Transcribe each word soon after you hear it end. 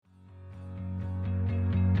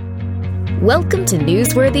Welcome to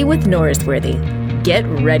Newsworthy with Norsworthy. Get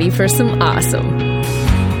ready for some awesome.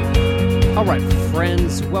 All right,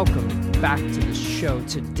 friends, welcome back to the show.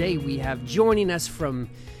 Today we have joining us from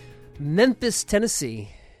Memphis, Tennessee,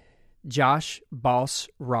 Josh Boss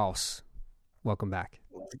Ross. Welcome back.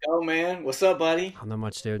 Let's go, man. What's up, buddy? Not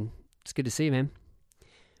much, dude. It's good to see you, man.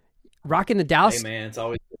 Rocking the Dallas. Hey, man, it's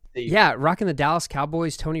always good to see you. Yeah, rocking the Dallas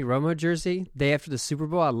Cowboys Tony Romo jersey day after the Super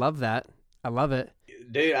Bowl. I love that. I love it.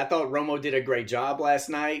 Dude, I thought Romo did a great job last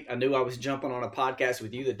night. I knew I was jumping on a podcast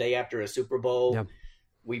with you the day after a Super Bowl. Yep.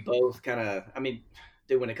 We both kind of,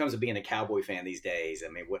 dude, when it comes to being a Cowboy fan these days,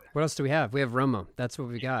 what else do we have? We have Romo. That's what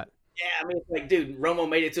we got. Yeah, it's like, dude, Romo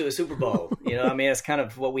made it to a Super Bowl. It's kind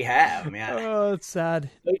of what we have. Oh, it's sad.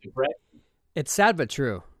 It's sad but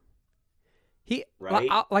true. Right?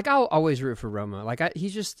 I'll always root for Romo.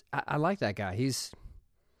 I like that guy.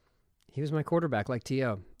 He was my quarterback, like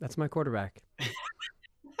T.O. That's my quarterback.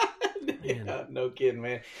 Yeah, no kidding,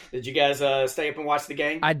 man. Did you guys stay up and watch the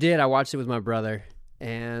game? I did. I watched it with my brother.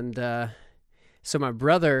 And so my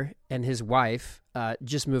brother and his wife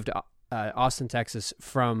just moved to Austin, Texas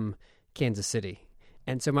from Kansas City.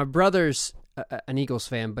 And so my brother's an Eagles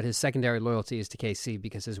fan, but his secondary loyalty is to KC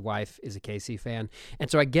because his wife is a KC fan. And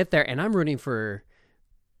so I get there, and I'm rooting for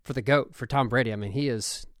the GOAT, for Tom Brady. I mean,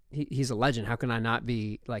 he's a legend. How can I not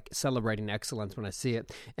be celebrating excellence when I see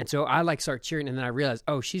it? And so I start cheering, and then I realize,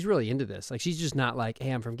 oh, she's really into this. She's just not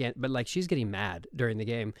hey, I'm from Ghent, but she's getting mad during the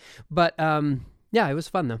game. But yeah, it was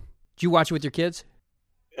fun though. Did you watch it with your kids?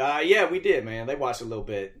 Yeah, we did, man. They watched a little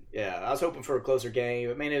bit. Yeah, I was hoping for a closer game.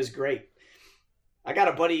 It was great. I got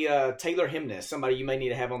a buddy, Taylor Himness, somebody you may need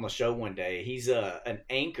to have on the show one day. He's an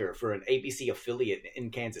anchor for an ABC affiliate in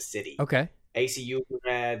Kansas City. Okay. ACU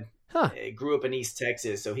grad. Huh. He grew up in East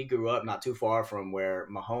Texas, so he grew up not too far from where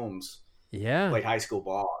Mahomes played high school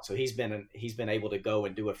ball. So he's been able to go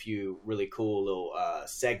and do a few really cool little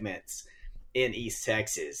segments in East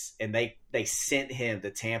Texas, and they sent him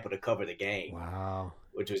to Tampa to cover the game. Wow,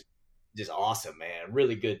 which was just awesome, man.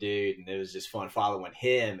 Really good dude, and it was just fun following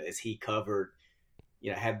him as he covered.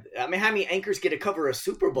 How many anchors get to cover a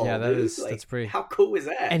Super Bowl? Yeah, that's pretty. How cool is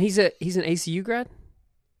that? And he's an ACU grad.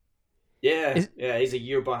 Yeah, he's a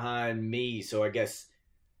year behind me, so I guess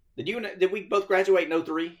did we both graduate in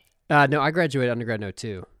 03? No, I graduated undergrad in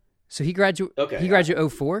 02. So he graduated. Okay, he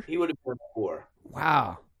graduated 04. He would have been 04.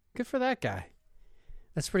 Wow, good for that guy.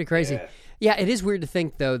 That's pretty crazy. Yeah, it is weird to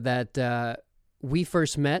think though that we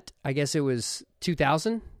first met. I guess it was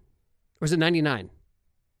 2000, or was it 99?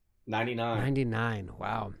 99.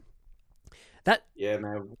 Wow. Yeah,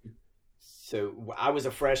 man. So I was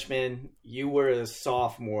a freshman. You were a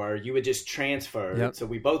sophomore. You had just transferred. Yep. So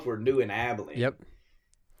we both were new in Abilene. Yep.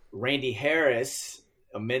 Randy Harris,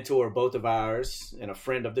 a mentor of both of ours and a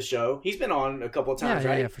friend of the show. He's been on a couple of times,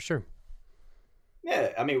 right? Yeah, for sure.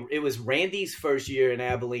 Yeah, it was Randy's first year in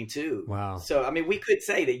Abilene too. Wow. So we could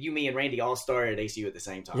say that you, me, and Randy all started at ACU at the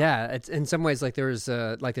same time. Yeah, it's in some ways there was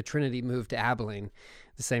the Trinity moved to Abilene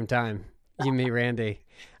at the same time. You, me, Randy.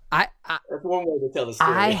 That's one way to tell the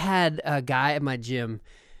story. I had a guy at my gym,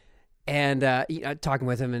 and talking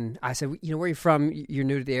with him, and I said, where are you from? You're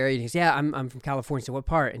new to the area. And he said, yeah, I'm from California. So what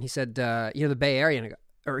part? And he said, the Bay Area.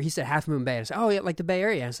 And he said Half Moon Bay. And I said, oh yeah, like the Bay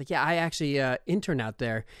Area. And I was like, yeah, I actually interned out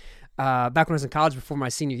there back when I was in college before my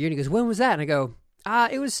senior year. And he goes, when was that? And I go,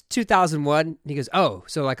 it was 2001. And he goes, oh,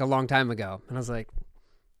 so a long time ago. And I was like,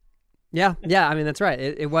 yeah, that's right.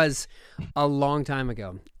 It was a long time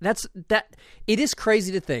ago. It is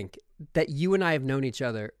crazy to think that you and I have known each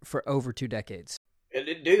other for over 2 decades.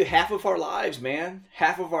 Dude, half of our lives, man.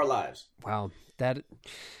 Half of our lives. Wow.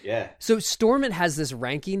 Yeah. So Stormont has this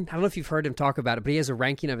ranking. I don't know if you've heard him talk about it, but he has a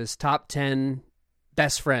ranking of his top 10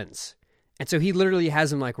 best friends. And so he literally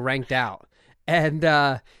has them ranked out. And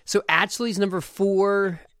so Atchley's number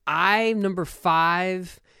 4. I'm number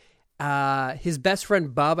 5. His best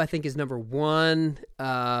friend Bub, I think, is number 1.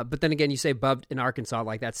 But then again, you say Bub in Arkansas,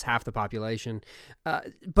 that's half the population.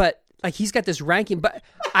 But he's got this ranking. But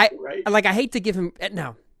I hate to give him.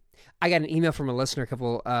 Now, I got an email from a listener a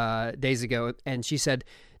couple days ago, and she said,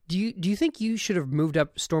 "Do you think you should have moved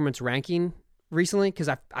up Stormont's ranking recently? Because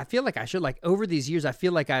I feel like I should. Over these years, I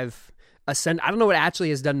feel like I've ascended. I don't know what Atchley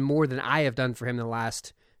has done more than I have done for him in the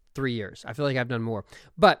last 3 years. I feel like I've done more,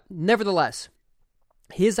 but nevertheless."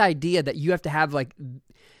 His idea that you have to have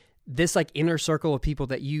this inner circle of people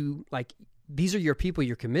that you these are your people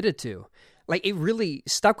you're committed to. It really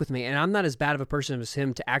stuck with me, and I'm not as bad of a person as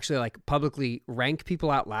him to actually publicly rank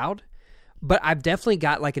people out loud, but I've definitely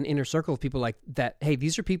got an inner circle of people that. Hey,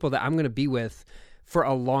 these are people that I'm going to be with for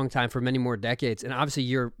a long time, for many more decades, and obviously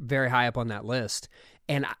you're very high up on that list.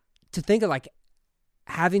 And to think of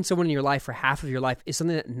having someone in your life for half of your life is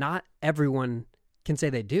something that not everyone can say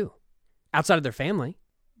they do outside of their family.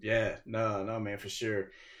 Yeah, no, man, for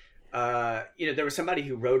sure. There was somebody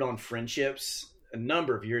who wrote on friendships a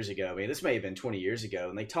number of years ago. I mean, this may have been 20 years ago.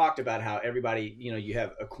 And they talked about how everybody, you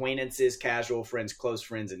have acquaintances, casual friends, close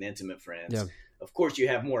friends, and intimate friends. Yeah. Of course, you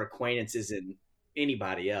have more acquaintances than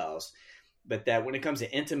anybody else. But that when it comes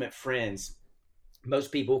to intimate friends,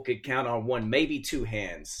 most people could count on one, maybe two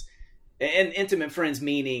hands. And intimate friends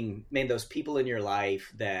meaning, man, those people in your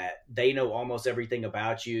life that they know almost everything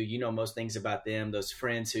about you. You know most things about them. Those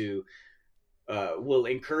friends who will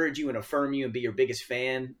encourage you and affirm you and be your biggest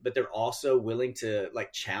fan, but they're also willing to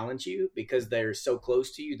like challenge you because they're so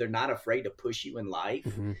close to you. They're not afraid to push you in life.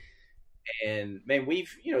 Mm-hmm. And man,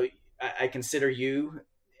 I consider you,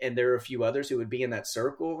 and there are a few others who would be in that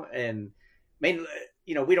circle. And man,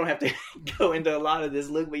 we don't have to go into a lot of this,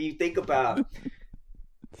 Luke, but you think about,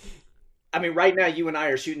 I mean, right now you and I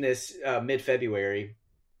are shooting this mid-February.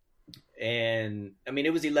 And I mean,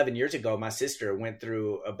 it was 11 years ago. My sister went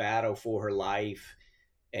through a battle for her life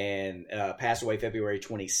and passed away February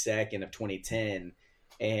 22nd of 2010.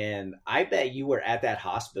 And I bet you were at that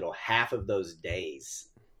hospital half of those days.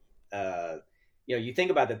 You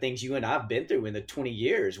think about the things you and I've been through in the 20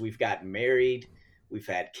 years. We've gotten married. We've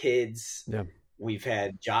had kids. Yeah. We've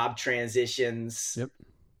had job transitions. Yep.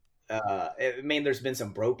 I mean, there's been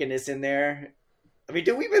some brokenness in there. I mean,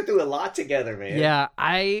 dude, we've been through a lot together, man. Yeah,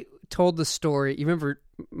 I told the story. You remember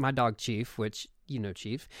my dog Chief, which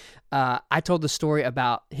Chief. I told the story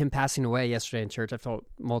about him passing away yesterday in church. I've told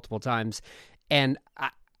multiple times, and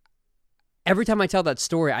every time I tell that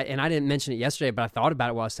story, and I didn't mention it yesterday, but I thought about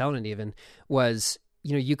it while I was telling it. Even was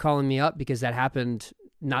you calling me up because that happened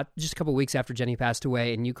not just a couple of weeks after Jenny passed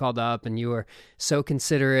away, and you called up and you were so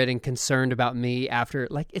considerate and concerned about me after,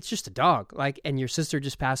 like, it's just a dog, like, and your sister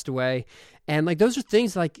just passed away. And like, those are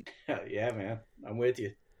things like, yeah, man, I'm with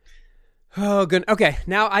you. Oh, good. Okay.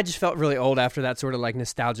 Now I just felt really old after that sort of like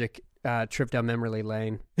nostalgic trip down memory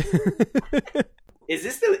lane. Is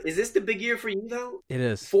this the big year for you though? It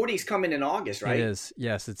is. 40's coming in August, right? It is.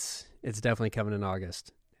 Yes. It's definitely coming in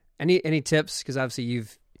August. Any tips? Cause obviously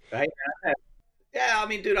you've, right. Yeah, I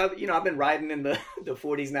mean, dude, I've been riding in the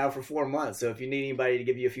 40s now for 4 months. So if you need anybody to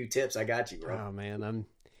give you a few tips, I got you, bro. Oh man,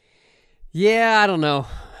 I don't know.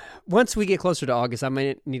 Once we get closer to August, I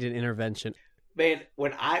might need an intervention. Man,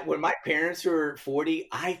 when my parents were 40,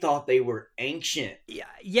 I thought they were ancient. Yeah,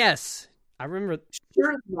 yes, I remember.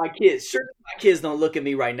 Sure, my kids don't look at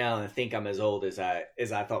me right now and think I'm as old as I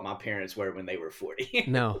thought my parents were when they were 40.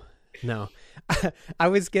 No. I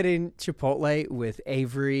was getting Chipotle with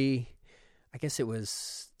Avery. I guess it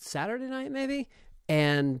was Saturday night maybe.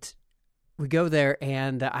 And we go there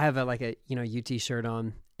and I have a UT shirt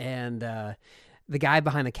on, and the guy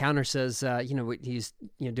behind the counter says, he's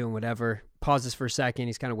doing whatever, pauses for a second.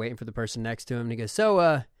 He's kind of waiting for the person next to him. And he goes,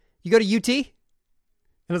 so you go to UT? And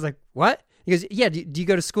I was like, what? He goes, yeah. Do you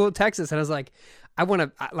go to school in Texas? And I was like,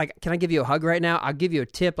 can I give you a hug right now? I'll give you a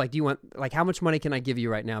tip. Like, do you want, like, how much money can I give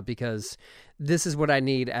you right now? Because this is what I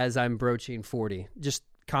need as I'm broaching 40. Just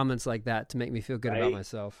comments like that to make me feel good about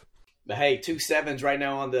myself. But hey, 2 sevens right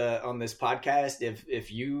now on this podcast.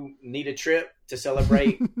 If you need a trip to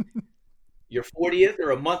celebrate your 40th,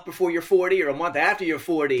 or a month before you're 40, or a month after you're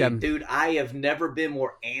 40, dude, I have never been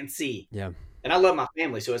more antsy. Yeah. And I love my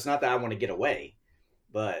family, so it's not that I want to get away,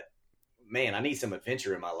 but man, I need some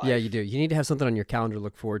adventure in my life. Yeah, you do. You need to have something on your calendar to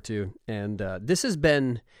look forward to. And this has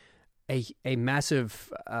been a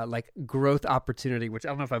massive growth opportunity, which I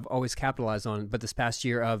don't know if I've always capitalized on, but this past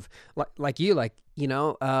year of not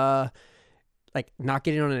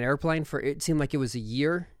getting on an airplane for, it seemed like it was a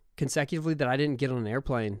year consecutively that I didn't get on an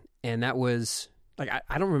airplane. And that was like,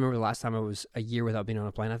 I don't remember the last time I was a year without being on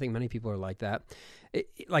a plane. I think many people are like that. It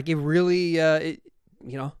really, it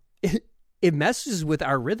messes with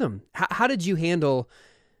our rhythm. How did you handle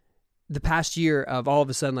the past year of all of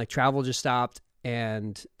a sudden, like, travel just stopped,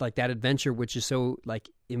 and like that adventure, which is so like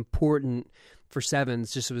important for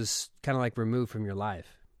sevens, just was kind of like removed from your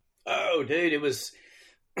life? Oh, dude, it was,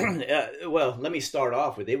 well, let me start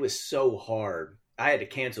off with, it was so hard. I had to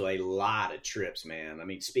cancel a lot of trips, man. I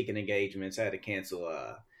mean, speaking engagements, I had to cancel.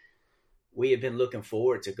 We had been looking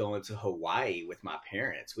forward to going to Hawaii with my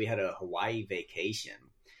parents. We had a Hawaii vacation.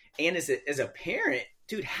 And as a parent,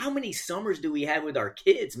 dude, how many summers do we have with our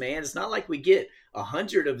kids, man? It's not like we get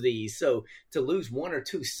 100 of these. So to lose 1 or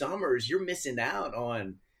 2 summers, you're missing out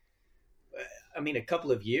on, a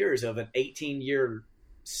couple of years of an 18-year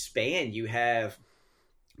span you have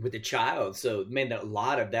with a child. So, man, a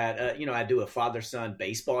lot of that, I do a father-son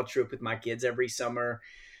baseball trip with my kids every summer.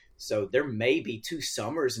 So there may be 2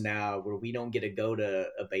 summers now where we don't get to go to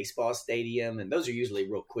a baseball stadium, and those are usually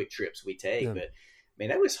real quick trips we take. Yeah. But man,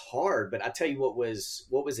 that was hard. But I tell you what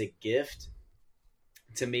was a gift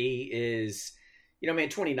to me is, you know, man,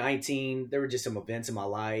 2019, there were just some events in my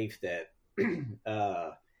life that,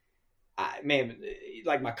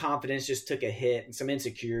 like my confidence just took a hit and some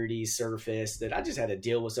insecurities surfaced that I just had to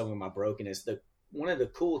deal with some of my brokenness. One of the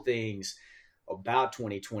cool things about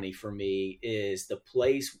 2020 for me is the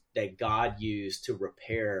place that God used to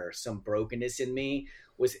repair some brokenness in me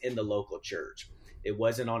was in the local church. It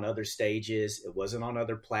wasn't on other stages. It wasn't on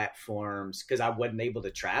other platforms because I wasn't able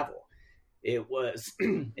to travel. It was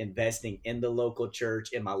investing in the local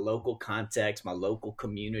church, in my local context, my local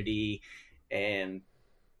community. And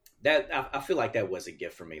that, I feel like that was a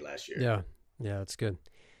gift for me last year. Yeah. Yeah. That's good.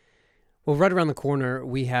 Well, right around the corner,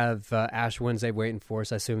 we have Ash Wednesday waiting for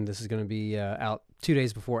us. I assume this is going to be out 2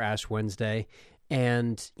 days before Ash Wednesday.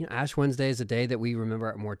 And, you know, Ash Wednesday is a day that we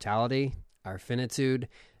remember our mortality, our finitude,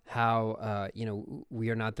 how,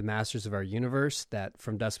 we are not the masters of our universe, that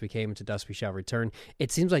from dust we came and to dust we shall return.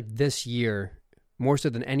 It seems like this year, more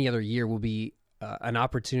so than any other year, will be an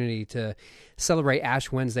opportunity to celebrate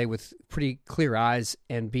Ash Wednesday with pretty clear eyes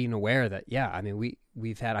and being aware that,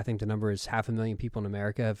 we've had, I think the number is 500,000 people in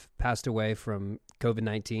America have passed away from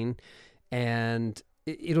COVID-19. And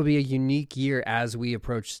it'll be a unique year as we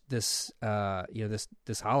approach this,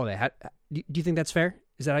 this holiday. Do you think that's fair?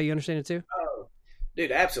 Is that how you understand it too? Oh,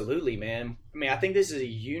 dude, absolutely, man. I mean, I think this is a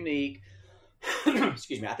unique,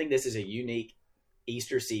 excuse me. I think this is a unique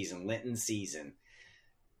Easter season, Lenten season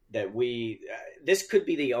that this could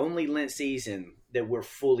be the only Lent season that we're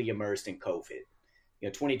fully immersed in COVID. You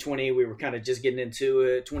know, 2020, we were kind of just getting into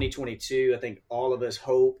it. 2022, I think all of us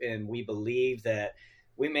hope and we believe that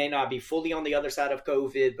we may not be fully on the other side of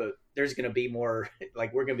COVID, but there's going to be more,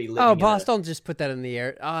 like we're going to be living. Oh, boss, don't just put that in the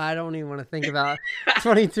air. Oh, I don't even want to think about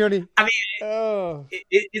 2020. I mean,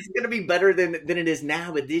 it's going to be better than it is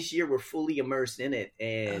now, but this year we're fully immersed in it.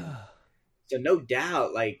 And so no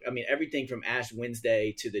doubt, everything from Ash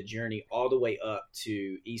Wednesday to the journey all the way up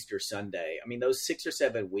to Easter Sunday. I mean, those 6 or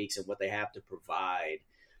 7 weeks and what they have to provide,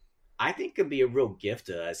 I think can be a real gift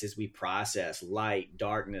to us as we process light,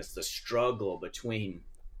 darkness, the struggle between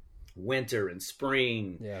winter and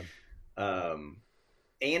spring. Yeah. And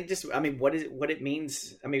just, what it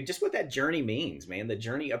means. I mean, just what that journey means, man. The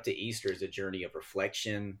journey up to Easter is a journey of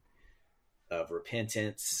reflection, of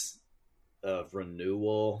repentance, of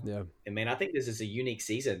renewal. Yeah. And man, I think this is a unique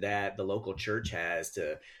season that the local church has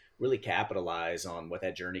to really capitalize on what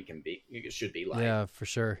that journey should be like. Yeah, for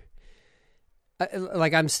sure.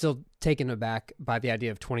 I'm still taken aback by the idea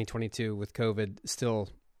of 2022 with COVID still,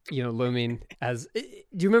 looming as. Do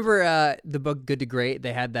you remember the book Good to Great?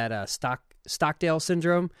 They had that Stockdale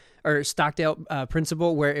syndrome or Stockdale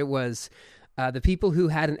principle where it was the people who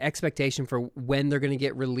had an expectation for when they're going to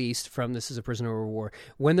get released from, this is a prisoner of war,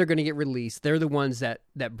 when they're going to get released, they're the ones that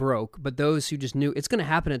broke. But those who just knew it's going to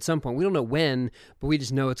happen at some point, we don't know when, but we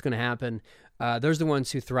just know it's going to happen. Those are the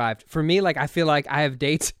ones who thrived. For me, I feel like I have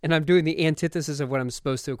dates and I'm doing the antithesis of what I'm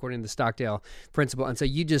supposed to according to the Stockdale principle. And so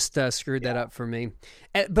you just screwed that up for me.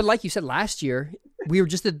 But like you said, last year, we were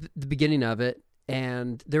just at the beginning of it.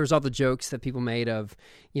 And there was all the jokes that people made of,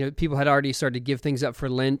 people had already started to give things up for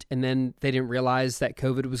Lent, and then they didn't realize that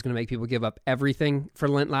COVID was going to make people give up everything for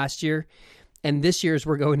Lent last year. And this year, as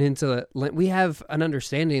we're going into Lent, we have an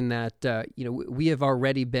understanding that, we have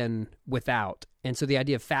already been without. And so the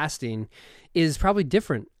idea of fasting is probably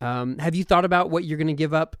different. Have you thought about what you're going to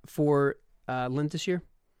give up for Lent this year?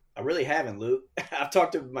 I really haven't, Luke. I've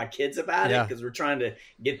talked to my kids about it because we're trying to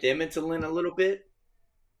get them into Lent a little bit.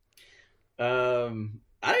 You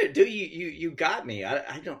got me.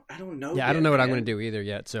 I don't know. Yeah, I don't know what I'm going to do either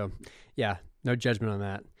yet. So, yeah, no judgment on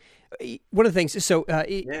that. One of the things. So,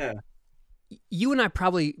 you and I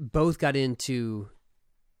probably both got into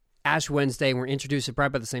Ash Wednesday and were introduced to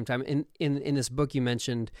probably at the same time. In this book, you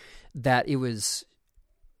mentioned that it was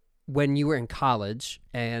when you were in college,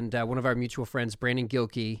 and one of our mutual friends, Brandon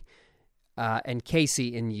Gilkey, and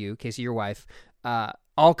Casey, your wife,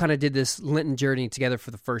 all kind of did this Lenten journey together for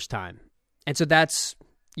the first time. And so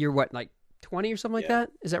you're what, 20 or something like that?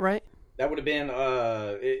 Is that right? That would have been,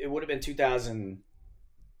 it would have been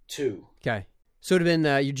 2002. Okay. So it would have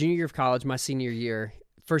been your junior year of college, my senior year,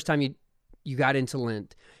 first time you got into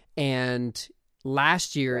Lent. And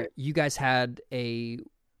last year, you guys had a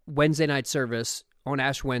Wednesday night service on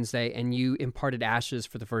Ash Wednesday, and you imparted ashes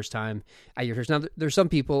for the first time at your church. Now, there's some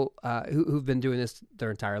people who've been doing this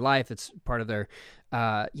their entire life. It's part of their,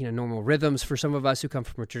 normal rhythms. For some of us who come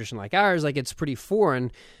from a tradition like ours, it's pretty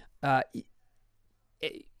foreign.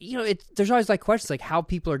 there's always like questions like how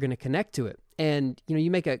people are going to connect to it. And,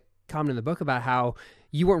 you make a comment in the book about how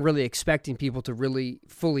you weren't really expecting people to really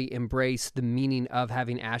fully embrace the meaning of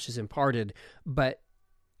having ashes imparted. But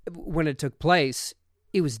when it took place,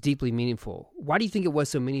 it was deeply meaningful. Why do you think it was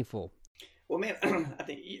so meaningful? Well, man,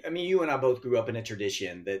 I mean, you and I both grew up in a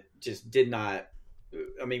tradition that just did not,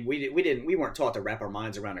 we weren't taught to wrap our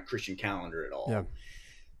minds around a Christian calendar at all. Yeah.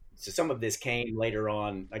 So some of this came later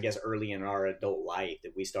on, I guess, early in our adult life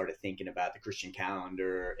that we started thinking about the Christian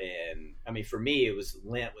calendar. And I mean, for me, it was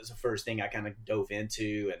Lent was the first thing I kind of dove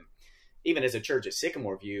into. And even as a church at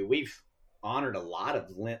Sycamore View, we've honored a lot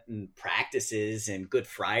of Lenten practices and Good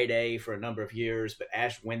Friday for a number of years, but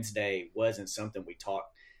Ash Wednesday wasn't something we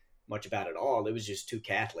talked much about at all. It was just too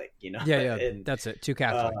Catholic, Yeah, and, that's it. Too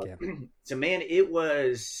Catholic. Yeah. So, man,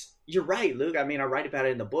 you're right, Luke. I mean, I write about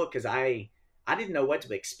it in the book because I didn't know what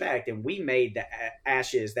to expect. And we made the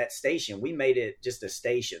ashes, that station, we made it just a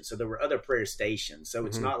station. So there were other prayer stations. So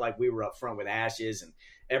it's not like we were up front with ashes and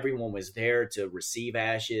everyone was there to receive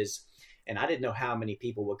ashes. And I didn't know how many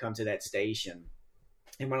people would come to that station.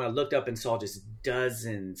 And when I looked up and saw just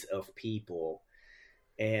dozens of people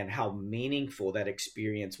and how meaningful that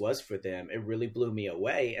experience was for them, it really blew me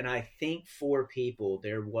away. And I think for people,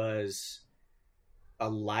 there was a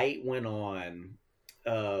light went on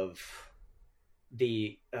of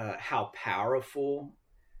the how powerful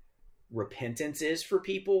repentance is for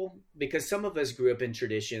people, because some of us grew up in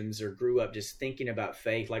traditions or grew up just thinking about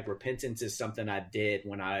faith like repentance is something I did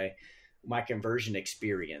when my conversion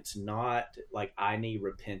experience, not like I need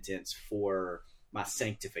repentance for my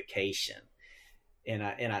sanctification. And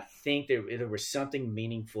I think there was something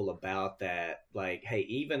meaningful about that. Like, hey,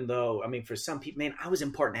 even though, I mean, for some people, man, I was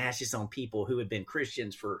imparting ashes on people who had been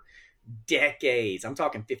Christians for decades. I'm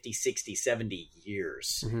talking 50, 60, 70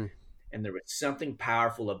 years. Mm-hmm. And there was something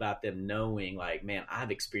powerful about them knowing like, man,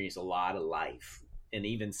 I've experienced a lot of life. And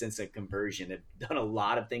even since a conversion, I've done a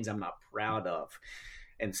lot of things I'm not proud of.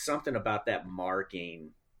 And something about that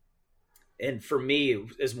marking. And for me,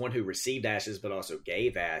 as one who received ashes, but also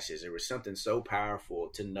gave ashes, there was something so powerful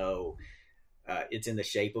to know it's in the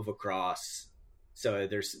shape of a cross. So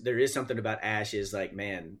there is something about ashes like,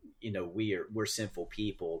 man, we're sinful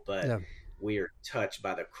people, but we are touched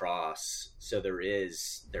by the cross. So there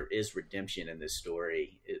is redemption in this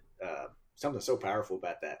story. Something so powerful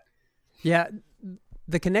about that. Yeah.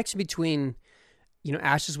 The connection between,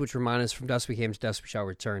 ashes, which remind us from dust we came, to dust we shall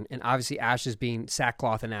return. And obviously ashes being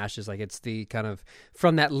sackcloth and ashes, like it's the kind of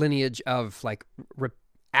from that lineage of like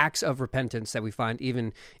acts of repentance that we find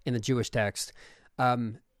even in the Jewish text,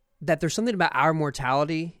 that there's something about our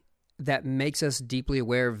mortality that makes us deeply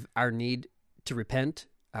aware of our need to repent,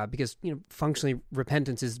 because, functionally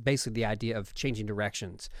repentance is basically the idea of changing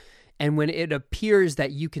directions. And when it appears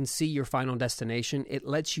that you can see your final destination, it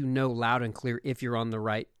lets you know loud and clear if you're on the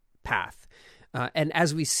right path. And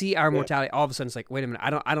as we see our mortality, all of a sudden it's like, wait a minute,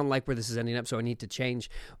 I don't like where this is ending up, so I need to change.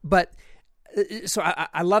 But so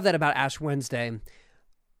I love that about Ash Wednesday.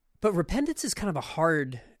 But repentance is kind of a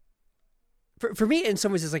hard, for me in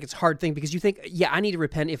some ways it's like it's a hard thing, because you think, I need to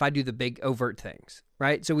repent if I do the big overt things,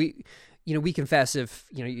 right? So we confess if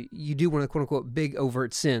you do one of the quote unquote big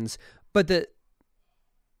overt sins, but the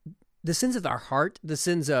sins of our heart, the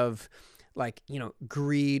sins of like,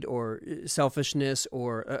 greed or selfishness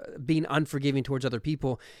or being unforgiving towards other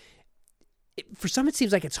people. For some, it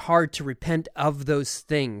seems like it's hard to repent of those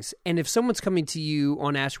things. And if someone's coming to you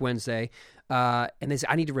on Ash Wednesday and they say,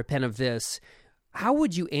 I need to repent of this, how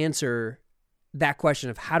would you answer that question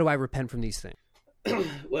of how do I repent from these things?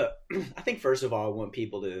 Well, I think first of all, I want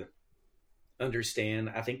people to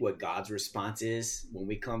understand, I think what God's response is when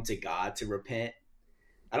we come to God to repent.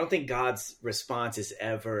 I don't think God's response is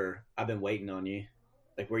ever, I've been waiting on you.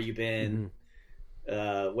 Like, where you been?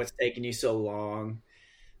 Mm-hmm. What's taking you so long?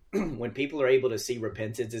 When people are able to see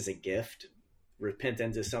repentance as a gift,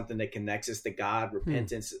 repentance is something that connects us to God.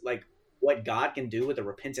 Repentance, like what God can do with a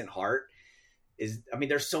repentant heart is,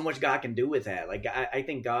 there's so much God can do with that. Like, I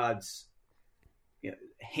think God's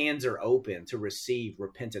hands are open to receive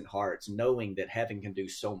repentant hearts, knowing that heaven can do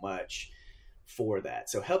so much for that.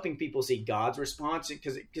 So helping people see God's response,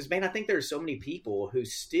 because man, I think there are so many people who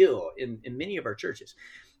still in many of our churches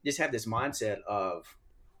just have this mindset of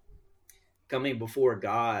coming before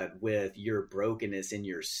God with your brokenness and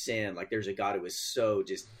your sin. Like there's a God who is so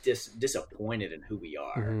just disappointed in who we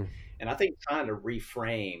are. Mm-hmm. And I think trying to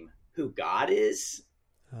reframe who God is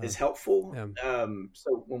helpful. Yeah.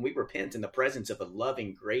 So when we repent in the presence of a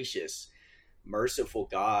loving, gracious, merciful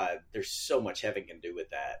God, there's so much heaven can do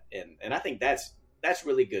with that. And I think that's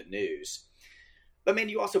really good news. But man,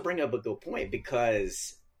 you also bring up a good point,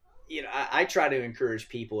 because I try to encourage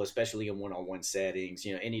people, especially in one-on-one settings,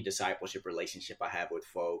 any discipleship relationship I have with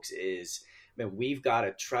folks is, man, we've got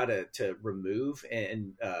to try to remove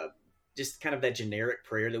and just kind of that generic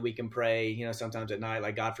prayer that we can pray, sometimes at night,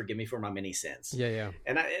 like, God, forgive me for my many sins. Yeah.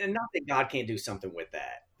 And not that God can't do something with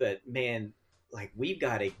that, but man, like we've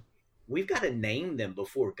got to name them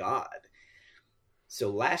before God. So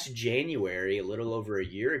last January, a little over a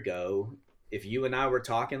year ago, if you and I were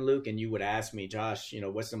talking, Luke, and you would ask me, Josh,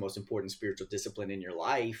 what's the most important spiritual discipline in your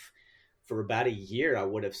life? For about a year, I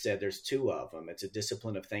would have said there's two of them. It's a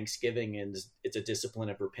discipline of thanksgiving and it's a discipline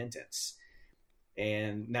of repentance.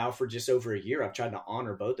 And now for just over a year, I've tried to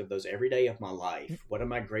honor both of those every day of my life. What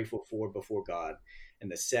am I grateful for before God?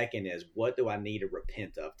 And the second is, what do I need to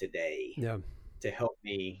repent of today to help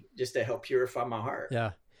me, just to help purify my heart?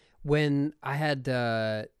 Yeah. When I had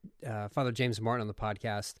Father James Martin on the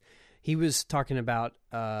podcast, he was talking about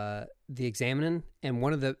the examining, and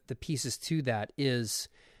one of the pieces to that is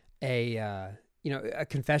a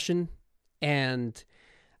confession. And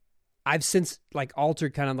I've since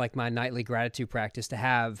altered kind of like my nightly gratitude practice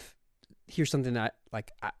to here's something that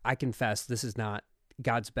I confess this is not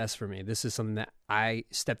God's best for me. This is something that I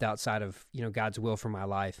stepped outside of, God's will for my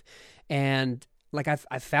life. And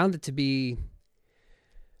I found it to be,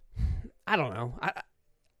 I don't know.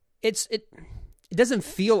 It doesn't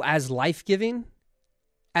feel as life-giving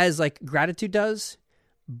as gratitude does,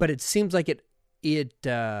 but it seems like it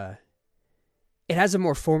has a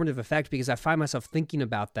more formative effect because I find myself thinking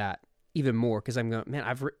about that even more because I'm going, man,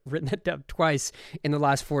 I've written that down twice in the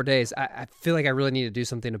last 4 days. I feel like I really need to do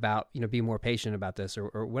something about, be more patient about this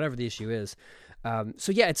or whatever the issue is.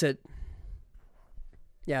 So yeah, it's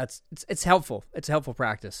helpful. It's a helpful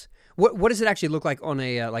practice. What does it actually look like on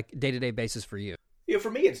a day-to-day basis for you? Yeah,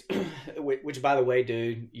 for me, it's, which by the way,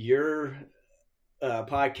 dude, your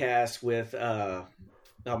podcast with, oh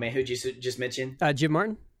man, who'd you just mention? Jim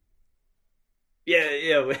Martin?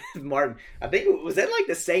 Yeah, with Martin. I think, was that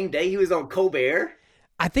the same day he was on Colbert?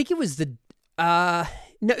 I think it was no,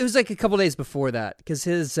 it was a couple days before that because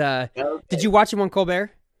his, okay. Did you watch him on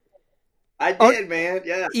Colbert? I did, man.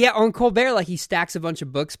 Yeah. Yeah, on Colbert, he stacks a bunch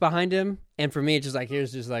of books behind him, and for me, it's just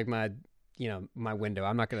here's just my, my window.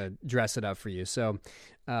 I'm not gonna dress it up for you. So,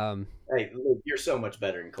 hey, look, you're so much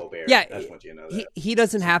better than Colbert. Yeah, I just want you to know that he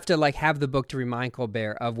doesn't have to have the book to remind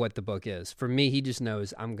Colbert of what the book is. For me, he just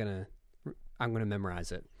knows I'm gonna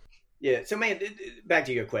memorize it. Yeah. So, man, back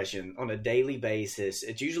to your question. On a daily basis,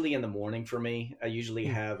 it's usually in the morning for me. I usually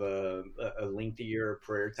have a lengthier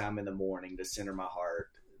prayer time in the morning to center my heart,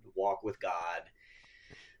 walk with God.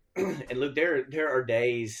 And look, there are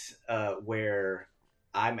days where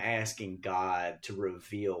I'm asking God to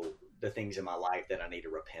reveal the things in my life that I need to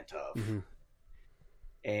repent of. Mm-hmm.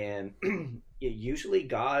 And usually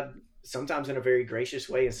God, sometimes in a very gracious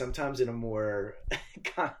way and sometimes in a more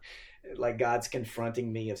God's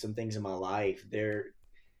confronting me of some things in my life.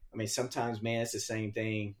 Sometimes, man, it's the same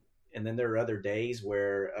thing. And then there are other days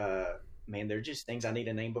where, man, they're just things I need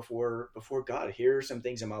to name before God. Here are some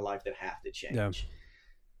things in my life that have to change. Yeah.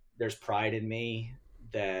 There's pride in me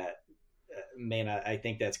that, man, I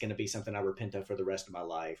think that's going to be something I repent of for the rest of my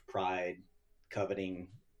life. Pride, coveting,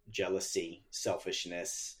 jealousy,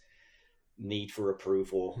 selfishness, need for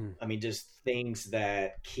approval. Just things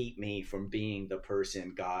that keep me from being the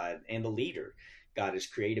person God and the leader God has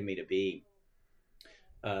created me to be.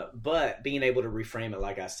 But being able to reframe it,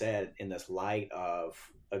 like I said, in this light of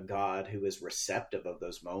a God who is receptive of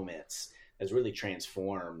those moments has really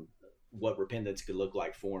transformed what repentance could look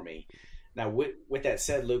like for me. Now, with that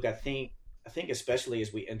said, Luke, I think especially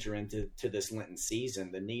as we enter into this Lenten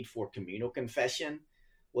season, the need for communal confession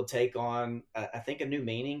will take on, I think, a new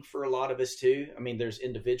meaning for a lot of us too. There's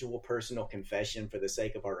individual personal confession for the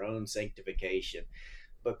sake of our own sanctification,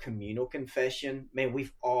 but communal confession, man,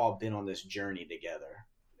 we've all been on this journey together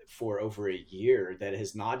for over a year that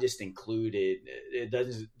has not just included, it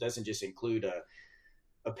doesn't just include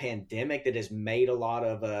a pandemic that has made a lot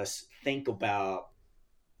of us think about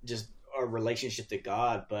just our relationship to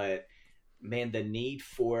God, but man, the need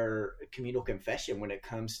for communal confession when it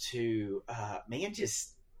comes to,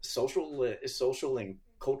 just social and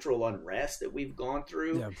cultural unrest that we've gone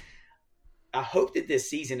through. Yeah. I hope that this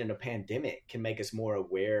season in a pandemic can make us more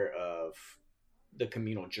aware of the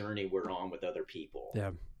communal journey we're on with other people.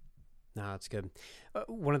 Yeah. No, that's good.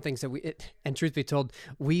 One of the things that and truth be told,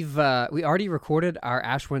 we already recorded our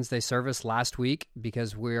Ash Wednesday service last week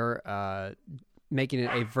because we're making it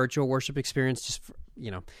a virtual worship experience just for,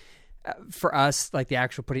 for us, the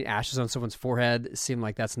actual putting ashes on someone's forehead seemed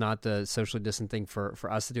like that's not the socially distant thing for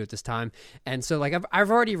us to do at this time. And so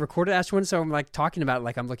I've already recorded Ash Wednesday, so I'm talking about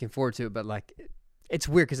it I'm looking forward to it, but it's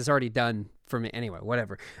weird because it's already done for me anyway.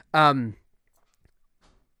 Whatever. Yeah.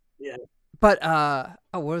 But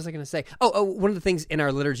what was I going to say? One of the things in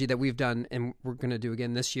our liturgy that we've done and we're going to do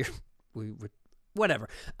again this year, whatever.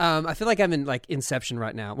 I feel like I'm in like Inception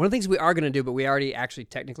right now. One of the things we are going to do, but we already actually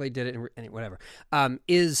technically did it, and whatever,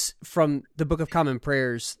 is from the Book of Common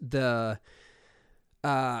Prayers, the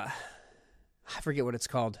I forget what it's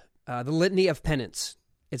called, the Litany of Penance.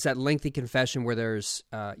 It's that lengthy confession where there's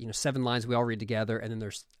 7 lines we all read together, and then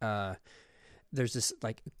there's this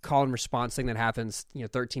like call and response thing that happens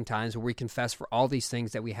 13 times where we confess for all these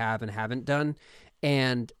things that we have and haven't done,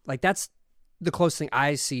 and like that's the closest thing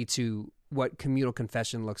I see to what communal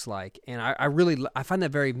confession looks like. And I find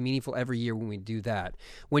that very meaningful every year when we do that.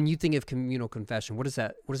 When you think of communal confession, what does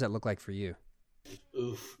that look like for you?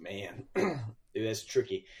 Oof, man. Dude, that's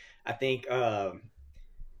tricky. I think the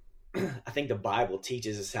Bible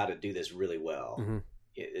teaches us how to do this really well, mm-hmm.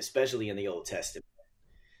 especially in the Old Testament.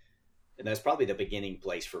 And that's probably the beginning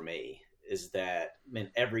place for me, is that,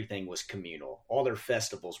 man, everything was communal. All their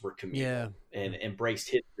festivals were communal and embraced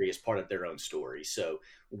history as part of their own story. So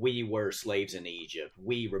we were slaves in Egypt.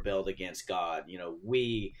 We rebelled against God.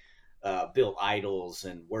 We built idols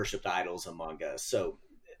and worshiped idols among us. So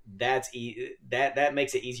that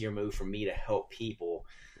makes it easier move for me to help people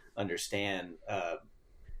understand.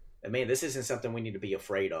 Man, this isn't something we need to be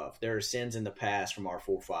afraid of. There are sins in the past from our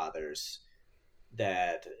forefathers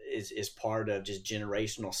that is part of just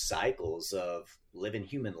generational cycles of living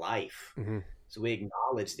human life. Mm-hmm. So we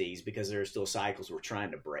acknowledge these because there are still cycles we're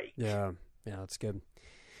trying to break. Yeah, that's good.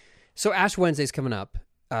 So Ash Wednesday's coming up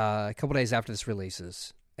a couple days after this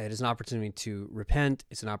releases. It is an opportunity to repent.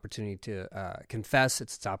 It's an opportunity to confess.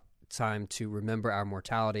 It's a time to remember our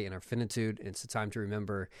mortality and our finitude. It's a time to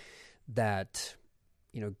remember that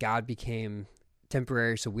God became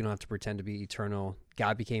temporary, so we don't have to pretend to be eternal.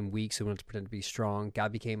 God became weak, so we don't have to pretend to be strong.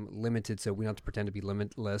 God became limited, so we don't have to pretend to be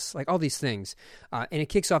limitless. Like all these things, and it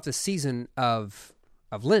kicks off the season of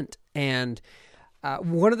Lent. And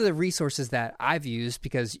one of the resources that I've used,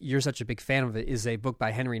 because you're such a big fan of it, is a book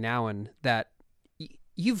by Henry Nouwen that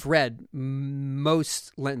you've read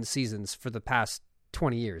most Lenten seasons for the past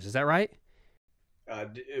 20 years. Is that right?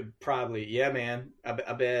 Probably, yeah, man. I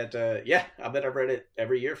bet I've read it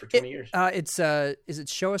every year for 20 years. Is it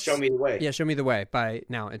Show Me the Way? Yeah, Show Me the Way by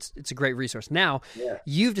Nouwen. It's a great resource. Now,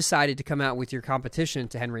 You've decided to come out with your competition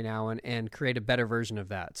to Henry Nouwen and create a better version of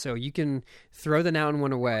that. So you can throw the Nouwen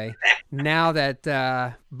one away now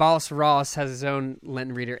that Boss Ross has his own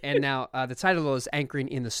Lenten reader, and now the title is Anchoring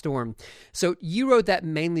in the Storm. So you wrote that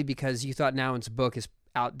mainly because you thought Nouwen's book is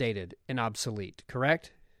outdated and obsolete,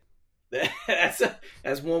 correct?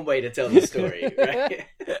 That's one way to tell the story, right?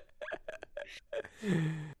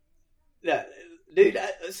 Yeah, dude.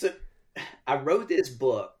 I wrote this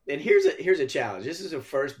book, and here's a challenge. This is the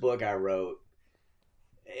first book I wrote,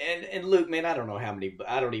 and Luke, man, I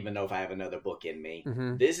don't even know if I have another book in me.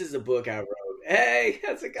 Mm-hmm. This is the book I wrote. Hey,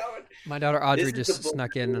 how's it going? My daughter Audrey just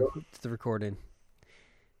snuck in to the recording.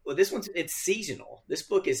 Well, it's seasonal. This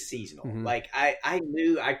book is seasonal. Mm-hmm. Like I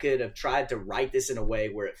knew I could have tried to write this in a way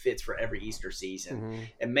where it fits for every Easter season. Mm-hmm.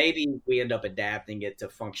 And maybe we end up adapting it to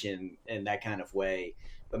function in that kind of way.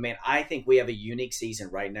 But man, I think we have a unique season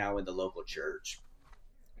right now in the local church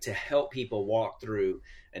to help people walk through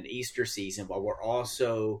an Easter season while we're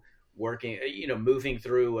also working, moving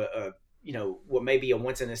through what may be a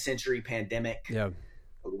once in a century pandemic. Yeah.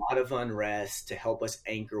 A lot of unrest to help us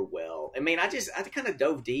anchor well. I mean, I kind of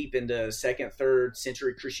dove deep into 2nd, 3rd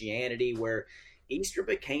century Christianity, where Easter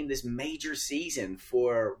became this major season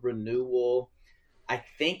for renewal. I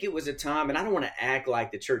think it was a time, and I don't want to act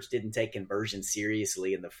like the church didn't take conversion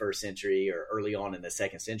seriously in the 1st century or early on in the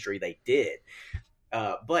 2nd century. They did.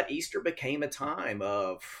 But Easter became a time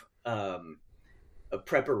of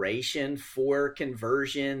preparation for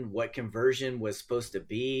conversion, what conversion was supposed to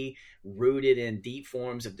be, rooted in deep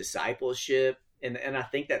forms of discipleship. And I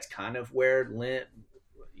think that's kind of where Lent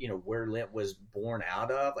was born out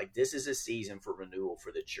of. Like, this is a season for renewal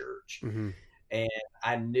for the church. Mm-hmm. And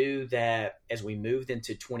I knew that as we moved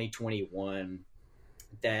into 2021,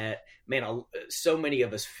 that, man, so many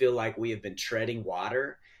of us feel like we have been treading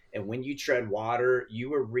water. And when you tread water,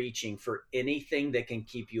 you are reaching for anything that can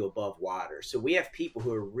keep you above water. So we have people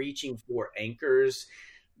who are reaching for anchors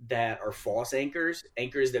that are false anchors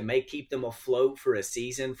that may keep them afloat for a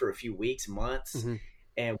season, for a few weeks, months. Mm-hmm.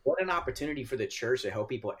 And what an opportunity for the church to help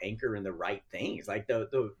people anchor in the right things, like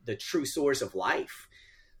the true source of life.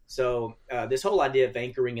 So this whole idea of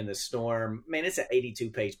anchoring in the storm, man, it's an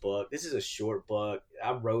 82-page book. This is a short book.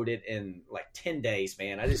 I wrote it in like 10 days,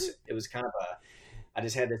 man. It was kind of I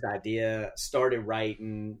just had this idea, started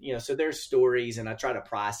writing, so there's stories, and I try to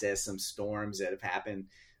process some storms that have happened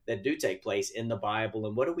that do take place in the Bible.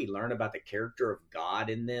 And what do we learn about the character of God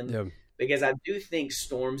in them? Yeah. Because I do think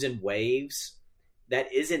storms and waves,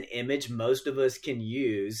 that is an image most of us can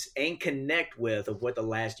use and connect with of what the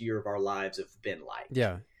last year of our lives have been like.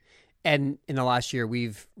 Yeah. And in the last year,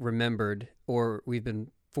 we've remembered, or we've been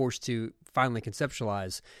forced to finally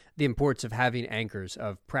conceptualize the importance of having anchors,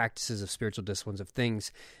 of practices, of spiritual disciplines, of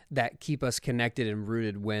things that keep us connected and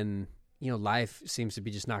rooted when, life seems to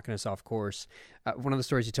be just knocking us off course. One of the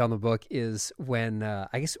stories you tell in the book is when,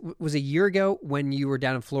 I guess it was a year ago when you were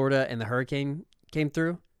down in Florida and the hurricane came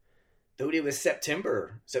through. Dude, it was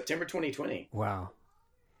September 2020. Wow.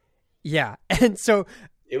 Yeah. And so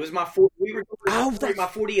it was my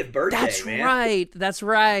 40th birthday. That's man. Right. That's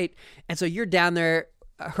right. And so you're down there.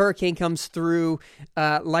 A hurricane comes through,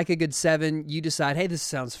 like a good 7. You decide, hey, this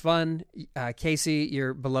sounds fun. Casey,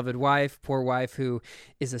 your beloved wife, poor wife, who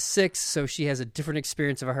is a 6, so she has a different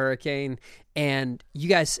experience of a hurricane. And you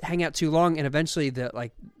guys hang out too long, and eventually the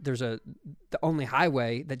only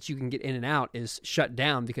highway that you can get in and out is shut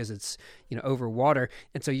down because it's over water,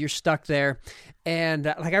 and so you're stuck there. And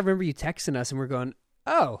I remember you texting us, and we're going,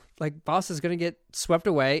 oh, Boss is going to get swept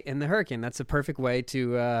away in the hurricane. That's a perfect way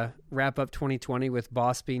to wrap up 2020 with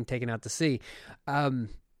Boss being taken out to sea.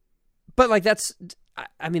 But that's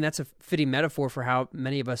a fitting metaphor for how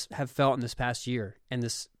many of us have felt in this past year. And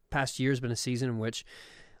this past year has been a season in which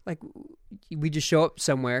we just show up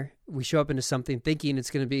somewhere. We show up into something thinking it's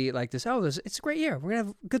going to be like this. Oh, it's a great year. We're going to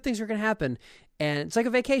have good things are going to happen. And it's like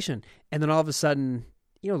a vacation. And then all of a sudden,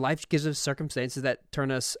 life gives us circumstances that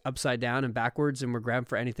turn us upside down and backwards, and we're grabbing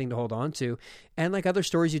for anything to hold on to. And other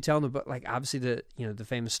stories you tell in the book, obviously the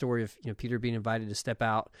famous story of Peter being invited to step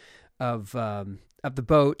out of the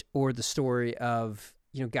boat, or the story of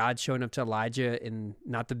God showing up to Elijah in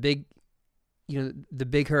not the big the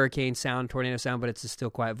big hurricane sound, tornado sound, but it's a still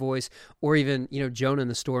quiet voice, or even Jonah in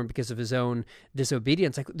the storm because of his own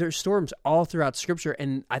disobedience. There's storms all throughout Scripture,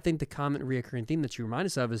 and I think the common reoccurring theme that you remind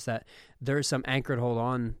us of is that there is some anchor to hold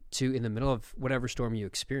on to in the middle of whatever storm you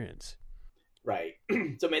experience. Right.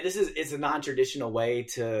 So, man, it's a non-traditional way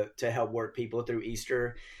to help work people through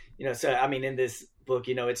Easter. So in this book,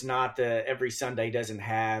 it's not every Sunday doesn't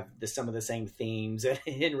have some of the same themes that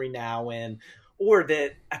Henry Nouwen or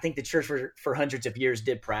that I think the church for hundreds of years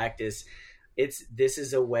did practice. This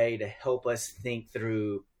is a way to help us think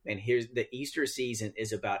through. And here's the Easter season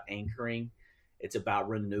is about anchoring. It's about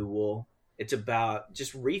renewal. It's about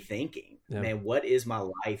just rethinking, man, what is my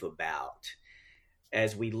life about?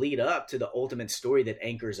 As we lead up to the ultimate story that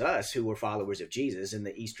anchors us, who were followers of Jesus, in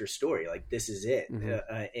the Easter story, this is it.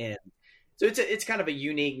 Mm-hmm. And so it's kind of a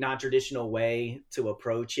unique, non-traditional way to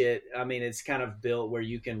approach it. It's kind of built where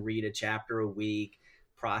you can read a chapter a week,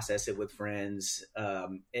 process it with friends.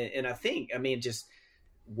 And I think, just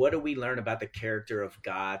what do we learn about the character of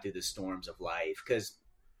God through the storms of life? Because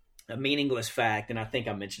a meaningless fact, and I think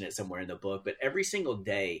I mentioned it somewhere in the book, but every single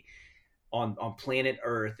day on planet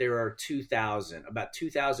Earth, there are about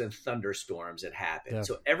 2,000 thunderstorms that happen. Yeah.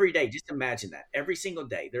 So every day, just imagine that. Every single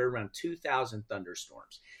day, there are around 2,000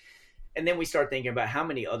 thunderstorms. And then we start thinking about how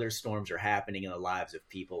many other storms are happening in the lives of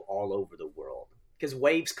people all over the world. Because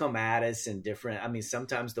waves come at us in different,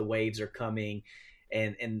 sometimes the waves are coming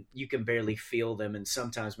and you can barely feel them. And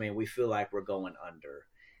sometimes, man, we feel like we're going under.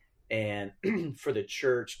 And for the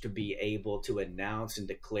church to be able to announce and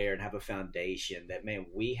declare and have a foundation that, man,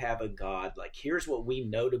 we have a God, here's what we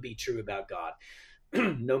know to be true about God.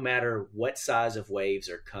 No matter what size of waves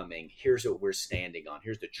are coming, here's what we're standing on.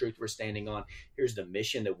 Here's the truth we're standing on. Here's the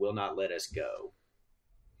mission that will not let us go.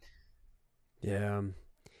 Yeah.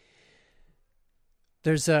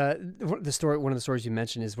 There's one of the stories you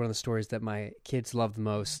mentioned is one of the stories that my kids love the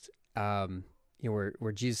most.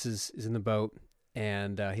 Where Jesus is in the boat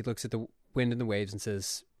and he looks at the wind and the waves and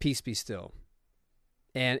says, "Peace, be still."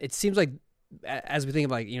 And it seems like, as we think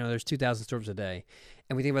of there's 2,000 storms a day,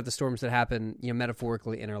 and we think about the storms that happen,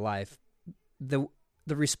 metaphorically in our life, the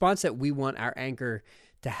response that we want our anchor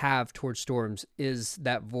to have towards storms is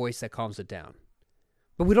that voice that calms it down.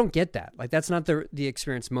 But we don't get that. That's not the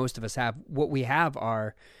experience most of us have. What we have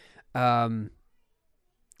are, God's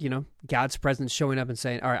presence showing up and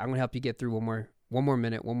saying, "All right, I'm going to help you get through one more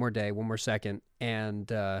minute, one more day, one more second," and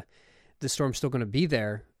the storm's still going to be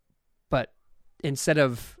there. But instead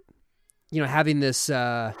of having this,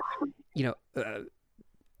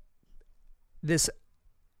 this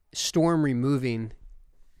storm removing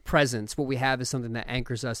presence, what we have is something that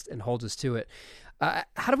anchors us and holds us to it.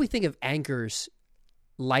 How do we think of anchors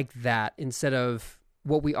like that instead of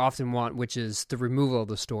what we often want, which is the removal of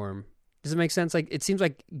the storm? Does it make sense? Like, it seems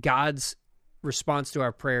like God's response to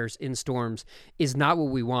our prayers in storms is not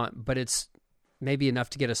what we want, but it's maybe enough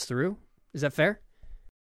to get us through. Is that fair?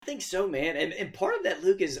 I think so, man. And part of that,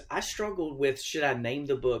 Luke, is I struggled with, should I name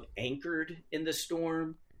the book Anchored in the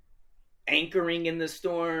Storm? Anchoring in the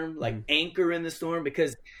storm, like anchor in the storm,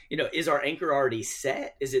 because, is our anchor already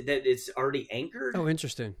set? Is it that it's already anchored? Oh,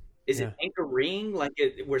 interesting. Is it anchoring? Like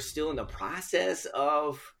we're still in the process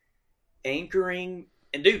of anchoring?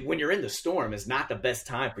 And dude, when you're in the storm, is not the best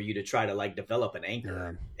time for you to try to like develop an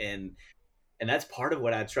anchor. Yeah. And that's part of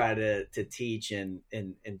what I try to teach and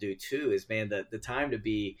do too, is, man, the time to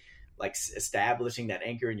be like establishing that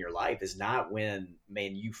anchor in your life is not when,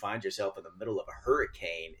 man, you find yourself in the middle of a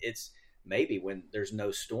hurricane. It's maybe when there's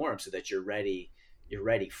no storm, so that you're ready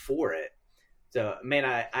for it. So, man,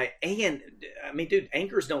 I mean, dude,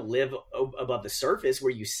 anchors don't live above the surface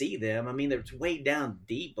where you see them. I mean, they're way down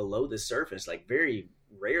deep below the surface. Like, very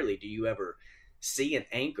rarely do you ever see an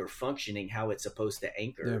anchor functioning how it's supposed to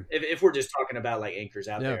anchor. Yeah. If we're just talking about like anchors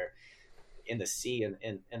out there in the sea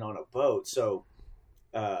and on a boat. So,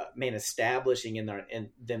 man, establishing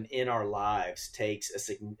them in our lives takes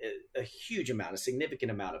a huge amount, a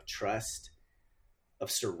significant amount of trust, of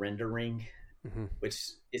surrendering, which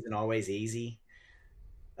isn't always easy.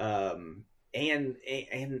 And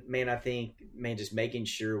man, I think, man, just making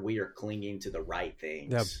sure we are clinging to the right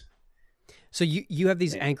things. Yep. So you have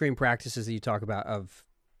these anchoring practices that you talk about of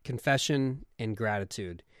confession and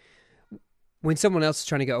gratitude. When someone else is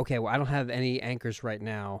trying to go, okay, well, I don't have any anchors right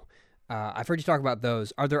now. I've heard you talk about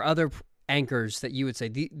those. Are there other anchors that you would say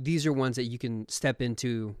these are ones that you can step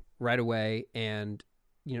into right away and,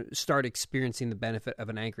 start experiencing the benefit of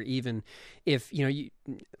an anchor, even if, you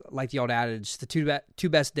like the old adage, the two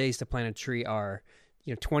best days to plant a tree are,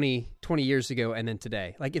 20 years ago and then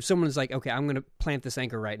today. Like, if someone's like, okay, I'm going to plant this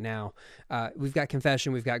anchor right now, we've got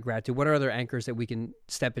confession, we've got gratitude. What are other anchors that we can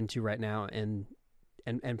step into right now and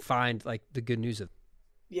find like the good news of?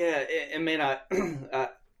 Yeah. And man,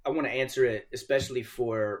 I want to answer it, especially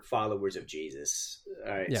for followers of Jesus.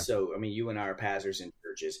 All right. Yeah. So, I mean, you and I are pastors in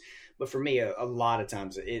churches, but for me, a lot of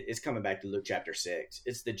times it's coming back to Luke chapter 6.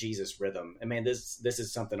 It's the Jesus rhythm. And man, this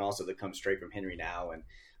is something also that comes straight from Henry Nouwen,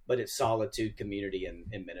 but it's solitude, community,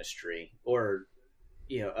 and ministry, or,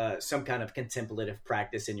 some kind of contemplative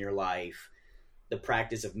practice in your life, the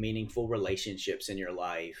practice of meaningful relationships in your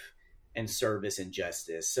life, and service and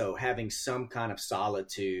justice. So having some kind of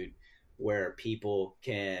solitude where people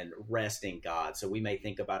can rest in God. So we may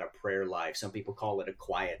think about a prayer life. Some people call it a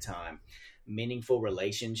quiet time. Meaningful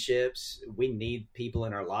relationships. We need people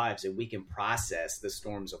in our lives that we can process the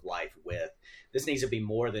storms of life with. This needs to be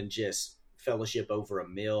more than just fellowship over a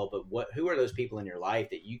meal, but who are those people in your life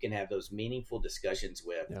that you can have those meaningful discussions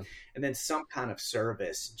with? Yeah. And then some kind of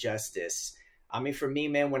service, justice. I mean, for me,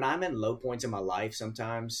 man, when I'm in low points in my life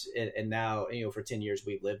sometimes, and now, for 10 years,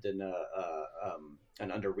 we've lived in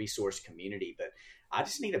an under-resourced community, but I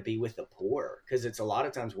just need to be with the poor, because it's a lot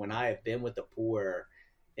of times when I have been with the poor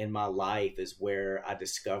in my life is where I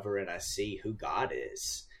discover and I see who God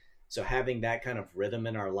is. So having that kind of rhythm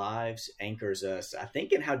in our lives anchors us, I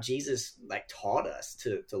think, in how Jesus taught us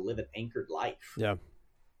to live an anchored life. Yeah.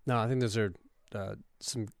 No, I think those are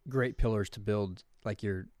some great pillars to build like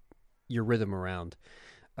your rhythm around.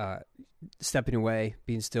 Stepping away,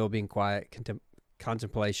 being still, being quiet,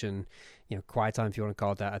 contemplation, quiet time, if you want to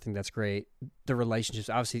call it that. I think that's great. The relationships,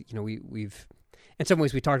 obviously, we've in some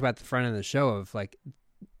ways we talked about at the front end of the show of like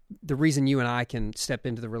the reason you and I can step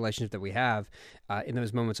into the relationship that we have in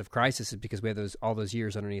those moments of crisis is because we have all those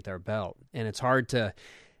years underneath our belt. And it's hard to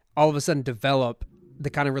all of a sudden develop the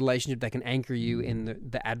kind of relationship that can anchor you in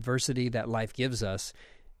the adversity that life gives us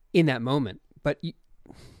in that moment. But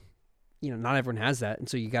not everyone has that. And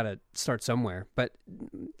so you got to start somewhere. But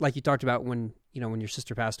like you talked about when your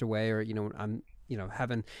sister passed away, or, I'm,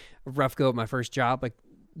 having a rough go at my first job, like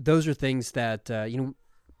those are things that,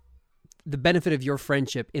 the benefit of your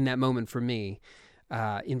friendship in that moment for me,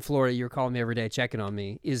 in Florida, you were calling me every day, checking on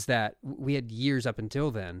me, is that we had years up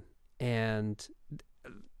until then. And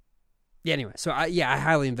anyway, so I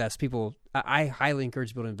highly invest people. I highly encourage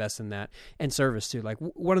people to invest in that, and service too. Like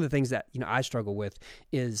one of the things that, I struggle with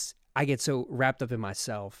is I get so wrapped up in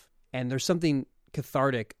myself, and there's something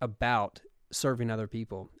cathartic about serving other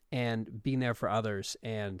people and being there for others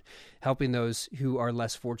and helping those who are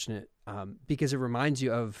less fortunate, because it reminds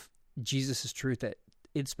you of Jesus' truth that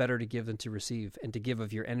it's better to give than to receive, and to give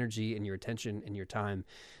of your energy and your attention and your time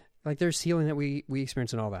Like there's healing that we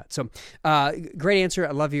experience and all that. So great answer.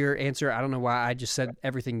 I love your answer. I don't know why I just said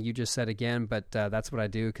everything you just said again, but that's what I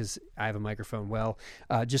do because I have a microphone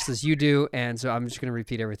just as you do. And so I'm just going to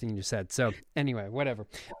repeat everything you just said. So anyway, whatever.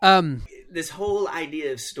 This whole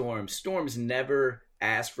idea of storms never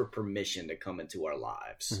ask for permission to come into our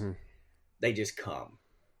lives. Mm-hmm. They just come.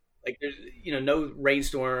 Like there's, no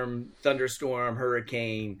rainstorm, thunderstorm,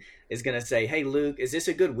 hurricane is going to say, hey, Luke, is this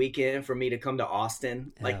a good weekend for me to come to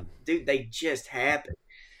Austin? Yeah. Like, dude, they just happen.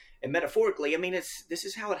 And metaphorically, I mean, this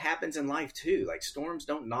is how it happens in life too. Like storms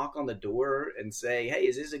don't knock on the door and say, hey,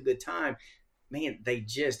 is this a good time? Man, they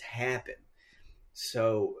just happen.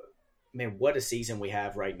 So, man, what a season we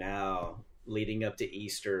have right now leading up to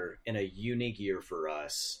Easter in a unique year for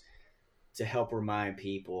us to help remind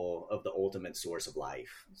people of the ultimate source of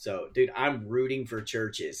life. So, dude, I'm rooting for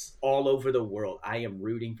churches all over the world. I am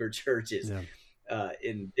rooting for churches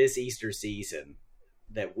in this Easter season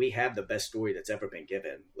that we have the best story that's ever been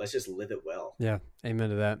given. Let's just live it well. Yeah,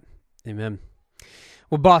 amen to that. Amen.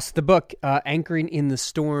 Well, boss, the book, Anchoring in the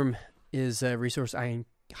Storm, is a resource I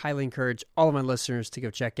highly encourage all of my listeners to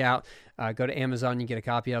go check out. Go to Amazon, you get a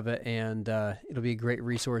copy of it, and it'll be a great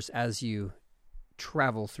resource as you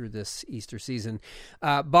travel through this Easter season.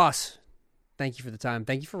 Boss, thank you for the time.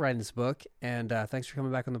 Thank you for writing this book, and thanks for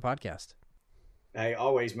coming back on the podcast. Hey,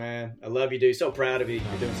 always, man. I love you, dude. So proud of you.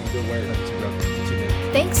 You're doing some good work.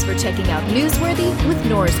 Thanks for checking out Newsworthy with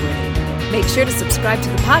Norsworthy. Make sure to subscribe to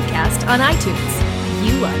the podcast on iTunes.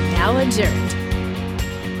 You are now adjourned.